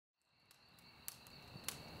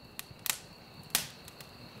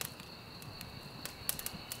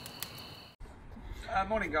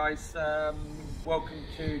Morning guys, welcome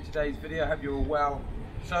to today's video. I hope you're all well.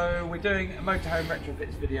 So we're doing a motorhome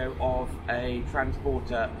retrofits video of a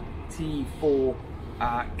Transponder T4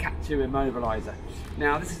 Cat 2 Immobiliser.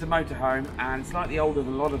 Now this is a motorhome and slightly older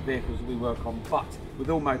than a lot of vehicles we work on, but with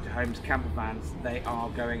all motorhomes, campervans, they are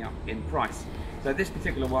going up in price. So this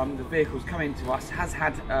particular one, the vehicle's coming to us, has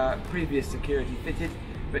had previous security fitted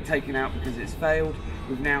but taken out because it's failed.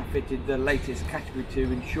 We've now fitted the latest Category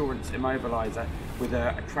 2 insurance immobiliser with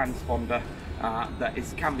a transponder that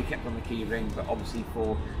can be kept on the key ring, but obviously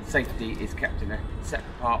for safety is kept in a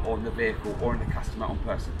separate part on the vehicle or in the customer on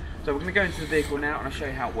person. So we're going to go into the vehicle now and I'll show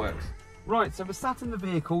you how it works. Right, so we're sat in the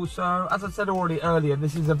vehicle. So as I said already earlier,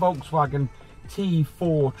 this is a Volkswagen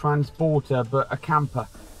T4 Transporter, but a camper.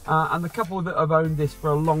 And the couple that have owned this for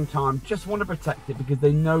a long time just want to protect it because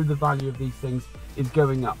they know the value of these things is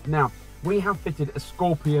going up. Now, we have fitted a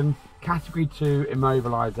Scorpion Category 2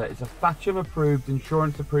 Immobiliser. It's a Thatcham approved,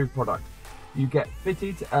 insurance approved product. You get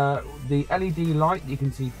fitted the LED light that you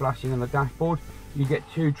can see flashing on the dashboard. You get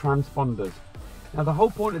 2 transponders. Now the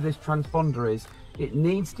whole point of this transponder is it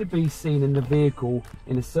needs to be seen in the vehicle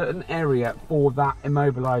in a certain area for that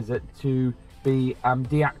immobiliser to be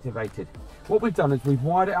deactivated. What we've done is we've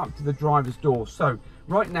wired it up to the driver's door. So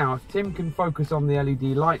right now, if Tim can focus on the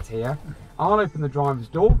LED lights here, I'll open the driver's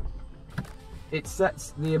door. It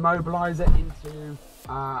sets the immobiliser into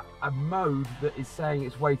a mode that is saying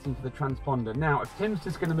it's waiting for the transponder. Now, if Tim's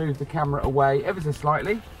just going to move the camera away ever so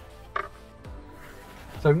slightly.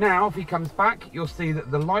 So now, if he comes back, you'll see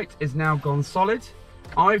that the light is now gone solid.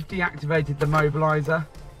 I've deactivated the immobiliser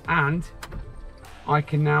and I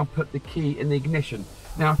can now put the key in the ignition.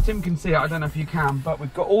 Now, if Tim can see it, I don't know if you can, but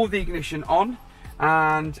we've got all the ignition on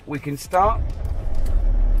and we can start.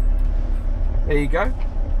 There you go.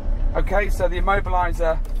 Okay, so the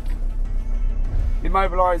immobiliser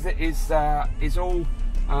is all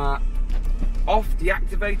off,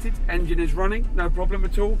 deactivated, engine is running, no problem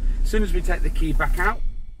at all. As soon as we take the key back out,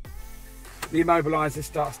 the immobiliser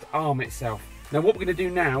starts to arm itself. Now what we're going to do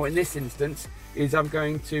now in this instance is I'm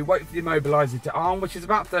going to wait for the immobiliser to arm, which is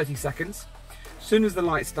about 30 seconds. As soon as the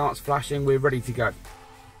light starts flashing, we're ready to go.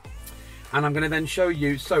 And I'm going to then show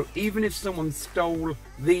you, so even if someone stole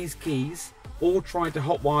these keys or tried to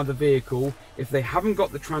hotwire the vehicle, if they haven't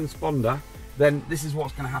got the transponder, then this is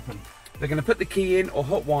what's going to happen. They're going to put the key in or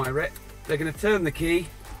hotwire it, they're going to turn the key,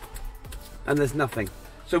 and there's nothing.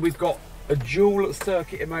 So we've got a dual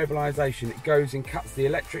circuit immobilisation. It goes and cuts the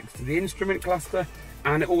electrics to the instrument cluster,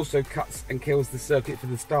 and it also cuts and kills the circuit for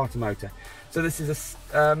the starter motor. So this is a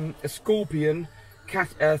Scorpion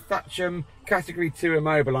Thatcham Category 2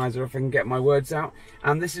 Immobiliser, if I can get my words out,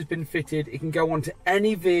 and this has been fitted. It can go onto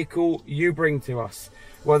any vehicle you bring to us,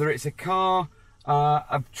 whether it's a car,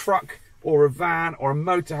 a truck or a van or a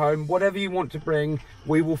motorhome, whatever you want to bring,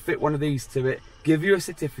 we will fit one of these to it, give you a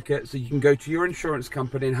certificate so you can go to your insurance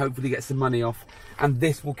company and hopefully get some money off, and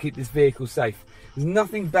this will keep this vehicle safe. There's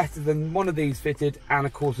nothing better than one of these fitted and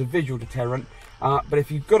of course a visual deterrent, but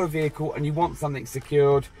if you've got a vehicle and you want something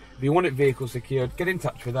secured, if you want it vehicle secured, get in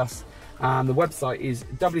touch with us. The website is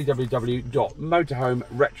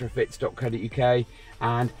www.motorhomeretrofits.co.uk,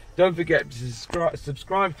 and don't forget to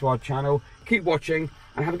subscribe to our channel. Keep watching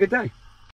and have a good day.